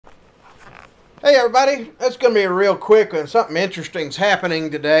Hey everybody, that's going to be a real quick one. Something interesting's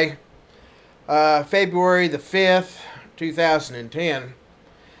happening today. February the 5th, 2010.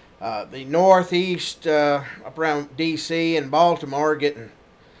 The Northeast, up around D.C. and Baltimore, getting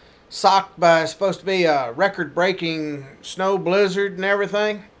socked by supposed to be a record-breaking snow blizzard and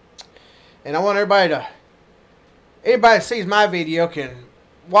everything. And I want anybody that sees my video can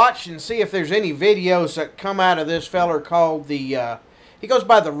watch and see if there's any videos that come out of this feller called he goes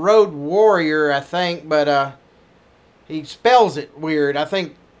by the Road Warrior, I think, but he spells it weird. I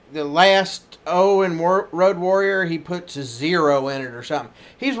think the last O in Road Warrior, he puts a 0 in it or something.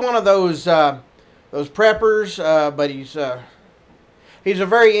 He's one of those preppers, but he's a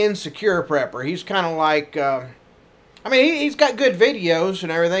very insecure prepper. He's kind of like, he's got good videos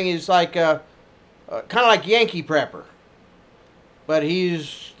and everything. He's like kind of like Yankee prepper, but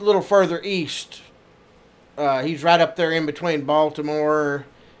he's a little further east. He's right up there in between Baltimore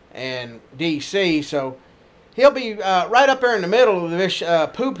and D.C., so he'll be right up there in the middle of this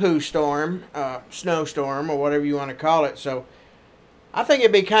poo-poo storm, snowstorm, or whatever you want to call it. So I think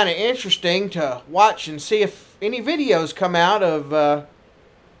it'd be kind of interesting to watch and see if any videos come out of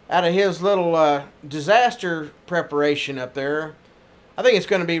his little disaster preparation up there. I think it's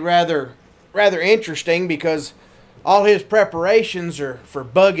going to be rather interesting because all his preparations are for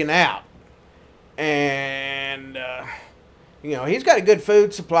bugging out. And, he's got a good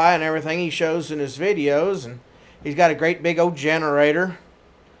food supply and everything he shows in his videos. And he's got a great big old generator.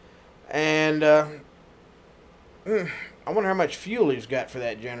 And I wonder how much fuel he's got for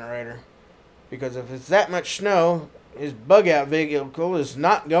that generator. Because if it's that much snow, his bug out vehicle is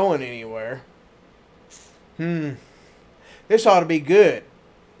not going anywhere. This ought to be good.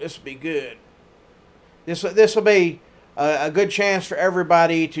 This will be good. This will be a good chance for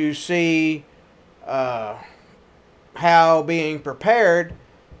everybody to see how being prepared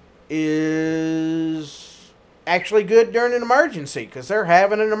is actually good during an emergency, because they're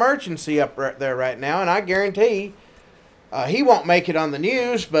having an emergency up right there right now, and I guarantee he won't make it on the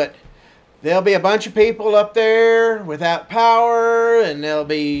news, but there'll be a bunch of people up there without power, and there'll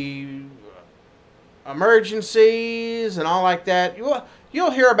be emergencies and all like that.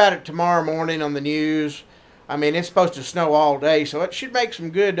 You'll hear about it tomorrow morning on the news. I mean, it's supposed to snow all day, so it should make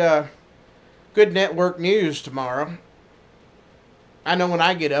some good network news tomorrow. I know when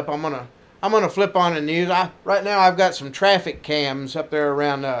I get up, I'm gonna flip on the news. Right now I've got some traffic cams up there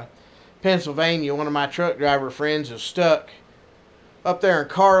around Pennsylvania. One of my truck driver friends is stuck up there in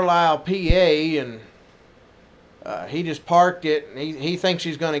Carlisle, PA, and he just parked it. And he thinks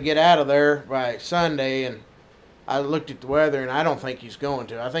he's going to get out of there by Sunday. And I looked at the weather, and I don't think he's going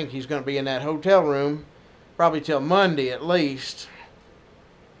to. I think he's going to be in that hotel room probably till Monday at least.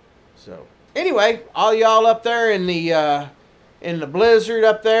 So anyway, all y'all up there in the blizzard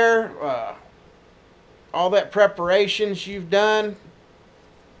up there, all that preparations you've done,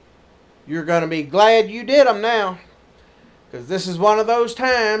 you're going to be glad you did them now, because this is one of those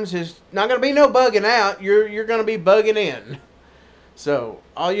times. It's not going to be no bugging out. You're going to be bugging in. So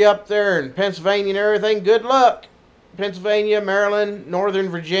all you up there in Pennsylvania and everything, good luck. Pennsylvania, Maryland, Northern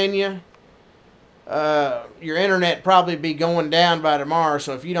Virginia. Your internet probably be going down by tomorrow,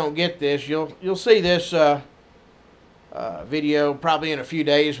 so if you don't get this, you'll see this video probably in a few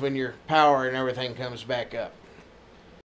days when your power and everything comes back up.